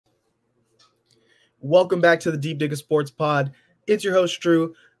Welcome back to the Deep Digger Sports Pod. It's your host,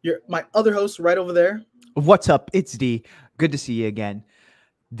 Drew. My other host right over there. What's up? It's D. Good to see you again.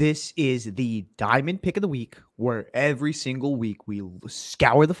 This is the Diamond Pick of the Week, where every single week we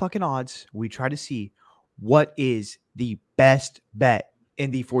scour the fucking odds. We try to see what is the best bet in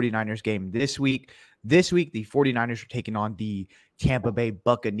the 49ers game this week. This week, the 49ers are taking on the Tampa Bay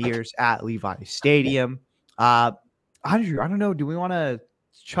Buccaneers at Levi Stadium. Andrew, I don't know. Do we want to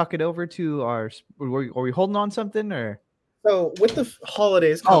chuck it over to our – are we holding on something or – So with the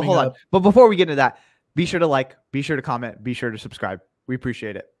holidays coming hold on. up. But before we get into that, be sure to like, be sure to comment, be sure to subscribe. We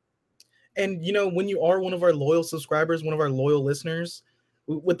appreciate it. And, when you are one of our loyal subscribers, one of our loyal listeners,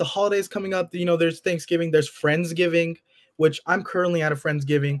 with the holidays coming up, there's Thanksgiving, there's Friendsgiving, which I'm currently at a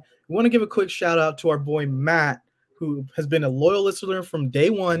Friendsgiving. We want to give a quick shout out to our boy Matt, who has been a loyal listener from day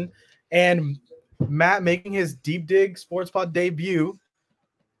one. And Matt making his Deep Dig Sports Pod debut.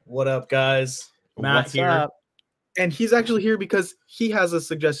 What up, guys? Matt What's here. up? And he's actually here because he has a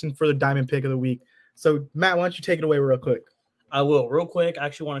suggestion for the Diamond Pick of the Week. So, Matt, why don't you take it away real quick? I will. Real quick, I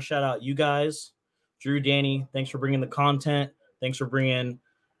actually want to shout out you guys. Drew, Danny, thanks for bringing the content. Thanks for bringing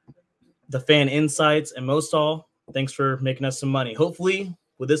the fan insights. And most all, thanks for making us some money. Hopefully,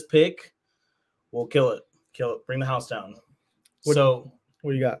 with this pick, we'll kill it. Kill it. Bring the house down. What do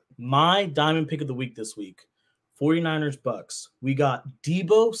you got? My Diamond Pick of the Week this week, 49ers Bucks. We got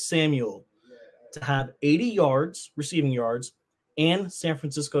Deebo Samuel to have 80 yards, receiving yards, and San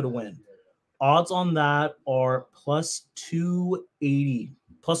Francisco to win. Odds on that are plus 280.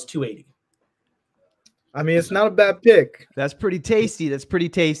 Plus 280. I mean, it's not a bad pick. That's pretty tasty. That's pretty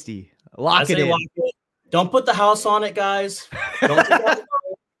tasty. Lock it in. Lock it. Don't put the house on it, guys. I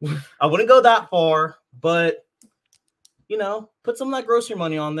wouldn't go that far, but, put some of that grocery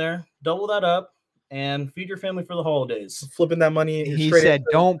money on there. Double that up. And feed your family for the holidays. Flipping that money. He said,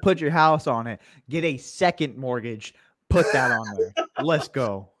 don't put your house on it. Get a second mortgage. Put that on there. Let's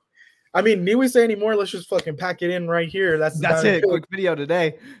go. I mean, need we say anymore? Let's just fucking pack it in right here. That's it. Quick video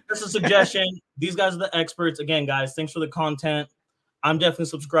today. Just a suggestion. These guys are the experts. Again, guys, thanks for the content. I'm definitely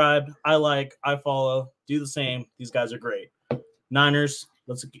subscribed. I follow. Do the same. These guys are great. Niners,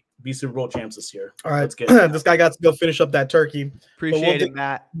 let's be Super Bowl champs this year. All right. Let's get it. This guy got to go finish up that turkey. Appreciate it,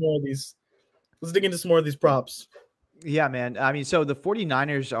 Matt. More of these. Let's dig into some more of these props. Yeah, man. I mean, so the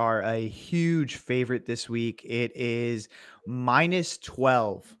 49ers are a huge favorite this week. It is minus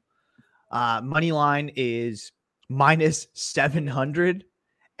 12. Money line is minus 700.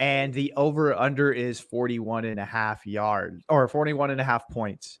 And the over-under is 41.5 yards or 41.5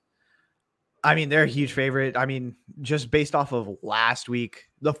 points. I mean, they're a huge favorite. I mean, just based off of last week,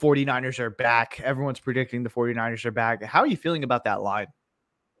 the 49ers are back. Everyone's predicting the 49ers are back. How are you feeling about that line?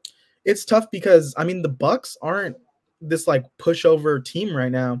 It's tough because, the Bucks aren't this pushover team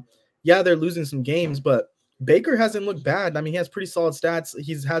right now. Yeah, they're losing some games, but Baker hasn't looked bad. He has pretty solid stats.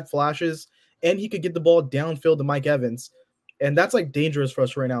 He's had flashes, and he could get the ball downfield to Mike Evans. And that's dangerous for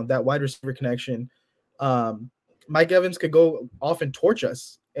us right now, that wide receiver connection. Mike Evans could go off and torch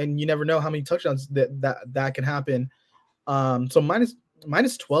us, and you never know how many touchdowns that can happen. So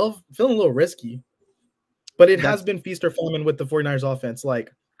minus 12, feeling a little risky. But it has been feast or famine with the 49ers offense.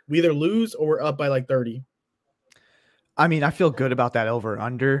 We either lose or we're up by 30. I mean, I feel good about that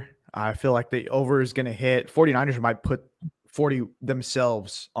over-under. I feel like the over is going to hit. 49ers might put 40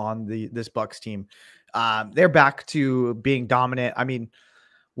 themselves on this Bucks team. They're back to being dominant. I mean,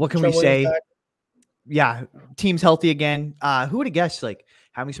 what can we say? Yeah, team's healthy again. Who would have guessed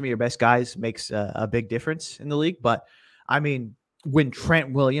having some of your best guys makes a big difference in the league? But, I mean, when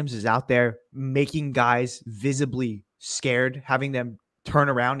Trent Williams is out there making guys visibly scared, having them turn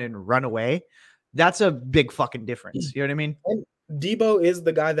around and run away, that's a big fucking difference. You know what I mean? And Deebo is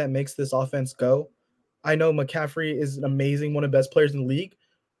the guy that makes this offense go. I know McCaffrey is an amazing, one of the best players in the league,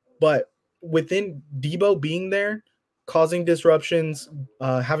 but within Deebo being there, causing disruptions,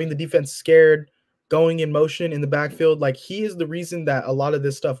 having the defense scared, going in motion in the backfield, he is the reason that a lot of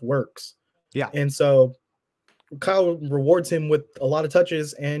this stuff works. Yeah. And so Kyle rewards him with a lot of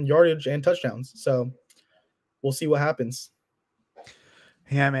touches and yardage and touchdowns. So we'll see what happens.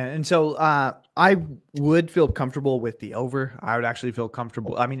 Yeah, man. And so I would feel comfortable with the over. I would actually feel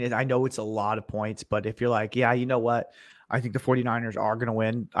comfortable. I mean, I know it's a lot of points, but if you're like, yeah, you know what? I think the 49ers are going to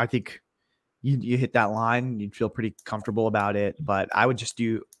win. I think you hit that line. You'd feel pretty comfortable about it. But I would just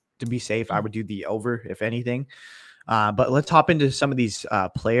to be safe, I would do the over, if anything. But let's hop into some of these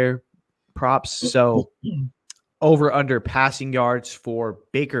player props. So over under passing yards for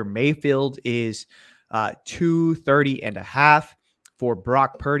Baker Mayfield is 230.5. For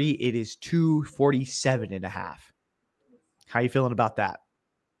Brock Purdy, it is 247.5. How you feeling about that?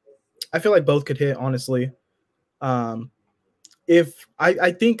 I feel like both could hit, honestly. If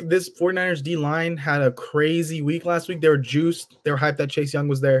I think this 49ers D line had a crazy week last week. They were juiced. They were hyped that Chase Young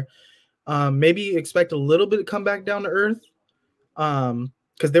was there. Maybe expect a little bit to come back down to earth.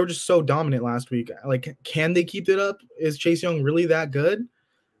 Because they were just so dominant last week. Like, can they keep it up? Is Chase Young really that good?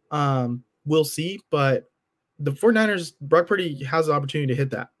 We'll see. But the 49ers, Brock Purdy has the opportunity to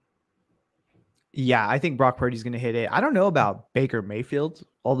hit that. Yeah, I think Brock Purdy's going to hit it. I don't know about Baker Mayfield,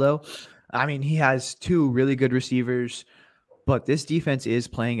 although, I mean, he has two really good receivers, but this defense is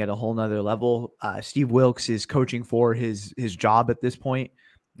playing at a whole nother level. Steve Wilkes is coaching for his job at this point,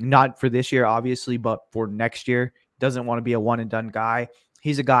 not for this year, obviously, but for next year. Doesn't want to be a one and done guy.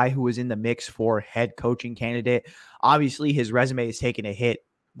 He's a guy who was in the mix for head coaching candidate. Obviously, his resume is taking a hit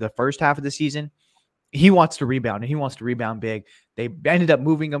the first half of the season. He wants to rebound, and he wants to rebound big. They ended up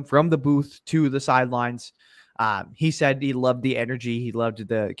moving him from the booth to the sidelines. He said he loved the energy. He loved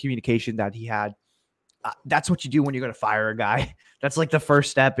the communication that he had. That's what you do when you're going to fire a guy. That's like the first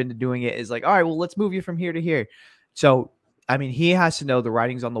step into doing it is like, all right, well, let's move you from here to here. So, I mean, he has to know the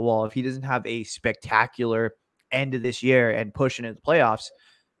writing's on the wall. If he doesn't have a spectacular end of this year and pushing into the playoffs,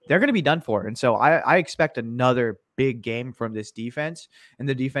 they're going to be done for. And so I expect another big game from this defense and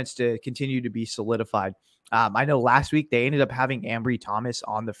the defense to continue to be solidified. I know last week they ended up having Ambry Thomas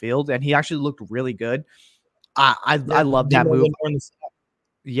on the field, and he actually looked really good. I love that move.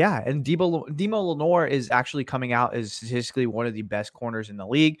 Yeah, and Demo Lenore is actually coming out as statistically one of the best corners in the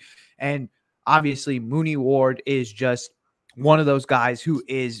league. And obviously Mooney Ward is just one of those guys who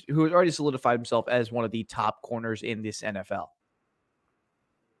has already solidified himself as one of the top corners in this NFL.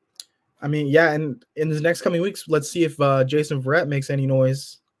 I mean, yeah, and in the next coming weeks, let's see if Jason Verrett makes any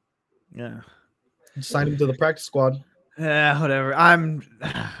noise. Yeah. Sign him to the practice squad. Whatever.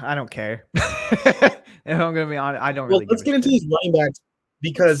 I don't care. If I'm gonna be honest, I don't really. Let's get into these running backs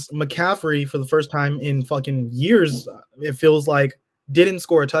because McCaffrey, for the first time in fucking years, it feels like, didn't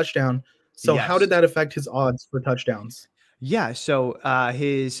score a touchdown. So how did that affect his odds for touchdowns? Yeah, so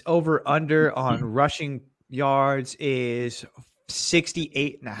his over under on rushing yards is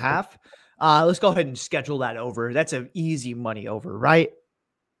 68.5. Let's go ahead and schedule that over. That's an easy money over, right?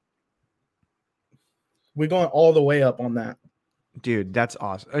 We're going all the way up on that. Dude, that's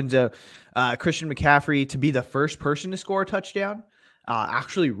awesome. And Christian McCaffrey to be the first person to score a touchdown,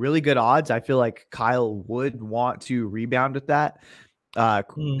 actually really good odds. I feel like Kyle would want to rebound with that.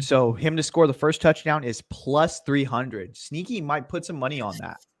 So him to score the first touchdown is plus 300. Sneaky might put some money on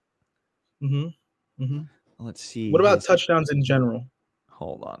that. Let's see. What about touchdowns in general?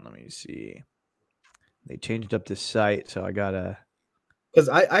 Hold on, let me see. They changed up the site, so I gotta. Because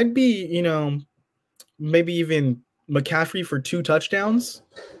I'd be, maybe even McCaffrey for 2 touchdowns.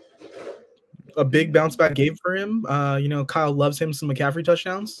 A big bounce back game for him. Kyle loves him some McCaffrey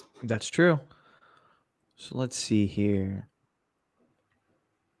touchdowns. That's true. So let's see here.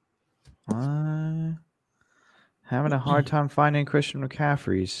 Having a hard time finding Christian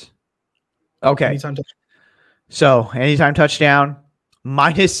McCaffrey's. Okay. Anytime touchdown,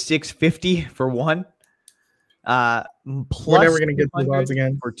 minus 650 for 1. Plus we're never gonna get those odds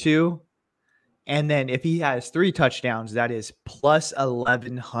again for 2. And then if he has 3 touchdowns, that is plus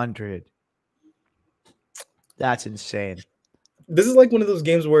 1100. That's insane. This is like one of those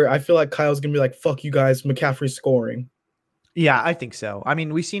games where I feel like Kyle's gonna be like, fuck you guys, McCaffrey's scoring. Yeah, I think so. I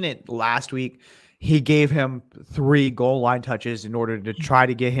mean, we seen it last week. He gave him 3 goal line touches in order to try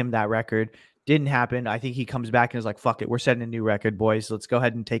to get him that record. Didn't happen. I think he comes back and is like, fuck it, we're setting a new record, boys. Let's go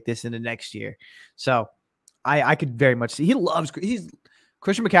ahead and take this into next year. So I could very much see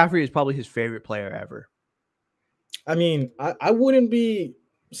Christian McCaffrey is probably his favorite player ever. I mean, I wouldn't be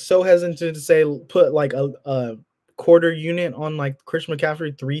so hesitant to say put like a quarter unit on like Christian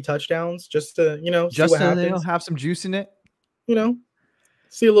McCaffrey 3 touchdowns just to, see what happens. Have some juice in it.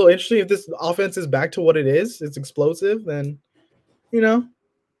 See a little interesting. If this offense is back to what it is, it's explosive, then,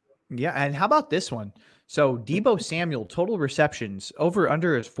 Yeah, and how about this one? So Deebo Samuel, total receptions, over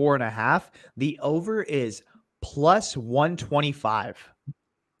under is 4.5. The over is plus 125.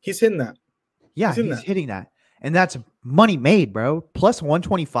 He's hitting that. Yeah, he's hitting that. And that's money made, bro. Plus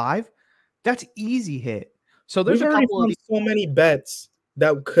 125. That's easy hit. So there's already found so many bets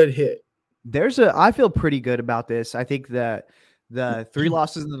that could hit. I feel pretty good about this. I think that the 3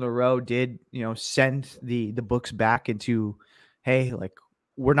 losses in a row did, send the books back into, hey, like,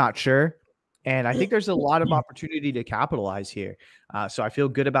 we're not sure. And I think there's a lot of opportunity to capitalize here. So I feel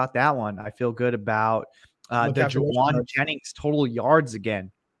good about that one. I feel good about the Jawan Jennings total yards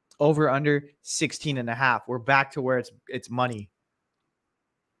again. Over under 16.5. We're back to where it's money.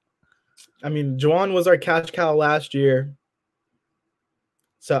 I mean, Jawan was our cash cow last year.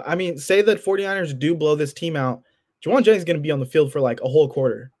 So, I mean, say that 49ers do blow this team out. Juwan Jennings is going to be on the field for like a whole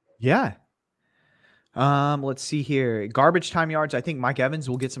quarter. Yeah. Let's see here. Garbage time yards. I think Mike Evans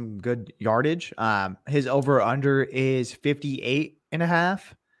will get some good yardage. His over under is 58.5.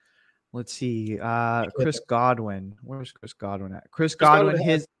 Let's see. Chris Godwin. Where's Chris Godwin at? Chris Godwin,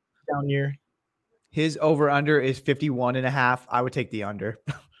 his down year. His over under is 51.5. I would take the under.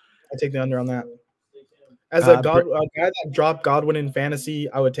 I take the under on that. As a guy that dropped Godwin in fantasy,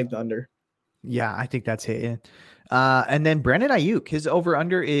 I would take the under. Yeah, I think that's hitting. And then Brandon Ayuk, his over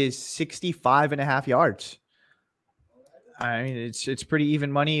under is 65.5 yards. I mean, it's pretty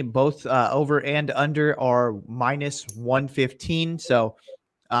even money. Both over and under are minus 115. So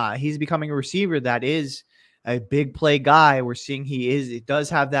he's becoming a receiver that is a big play guy. We're seeing it does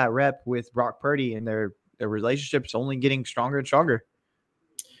have that rep with Brock Purdy, and their relationship's only getting stronger and stronger.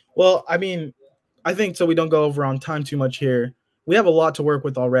 Well, I mean, I think so we don't go over on time too much here. We have a lot to work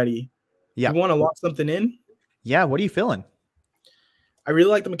with already. Yeah. You want to lock something in? Yeah. What are you feeling? I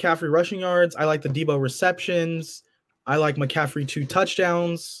really like the McCaffrey rushing yards. I like the Debo receptions. I like McCaffrey 2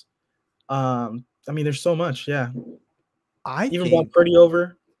 touchdowns. I mean, there's so much. Yeah. Even Brock Purdy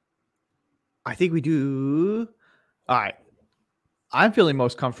over. I think we do. All right. I'm feeling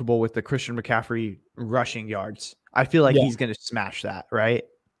most comfortable with the Christian McCaffrey rushing yards. I feel like he's going to smash that, right?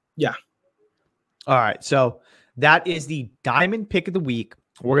 Yeah. All right. So that is the diamond pick of the week.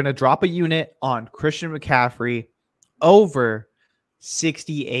 We're going to drop a unit on Christian McCaffrey over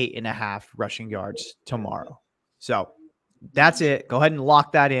 68.5 rushing yards tomorrow. So that's it. Go ahead and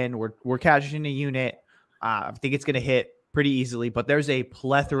lock that in. We're cashing a unit. I think it's going to hit pretty easily, but there's a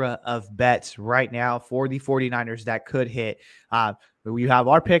plethora of bets right now for the 49ers that could hit. You have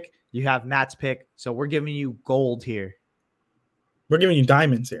our pick, you have Matt's pick, so we're giving you gold here. We're giving you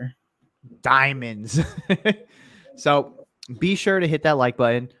diamonds here. Diamonds. So be sure to hit that like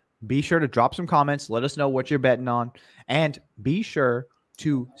button. Be sure to drop some comments. Let us know what you're betting on. And be sure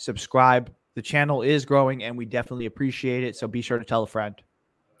to subscribe. The channel is growing, and we definitely appreciate it, so be sure to tell a friend.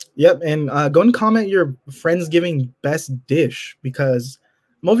 Yep, and go and comment your Friendsgiving best dish, because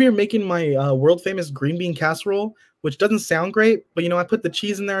I'm over here making my world famous green bean casserole, which doesn't sound great, but I put the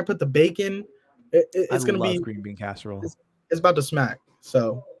cheese in there, I put the bacon. It's gonna be green bean casserole. It's about to smack.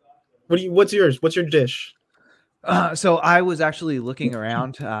 So, what's yours? What's your dish? So I was actually looking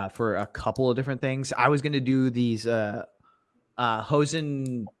around for a couple of different things. I was gonna do these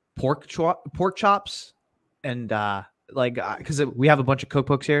Hosen pork chops, and because we have a bunch of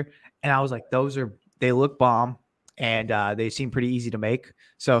cookbooks here, and I was like, they look bomb, and they seem pretty easy to make.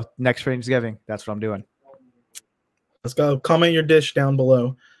 So next Thanksgiving, that's what I'm doing. Let's go. Comment your dish down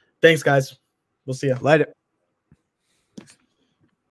below. Thanks, guys. We'll see you later.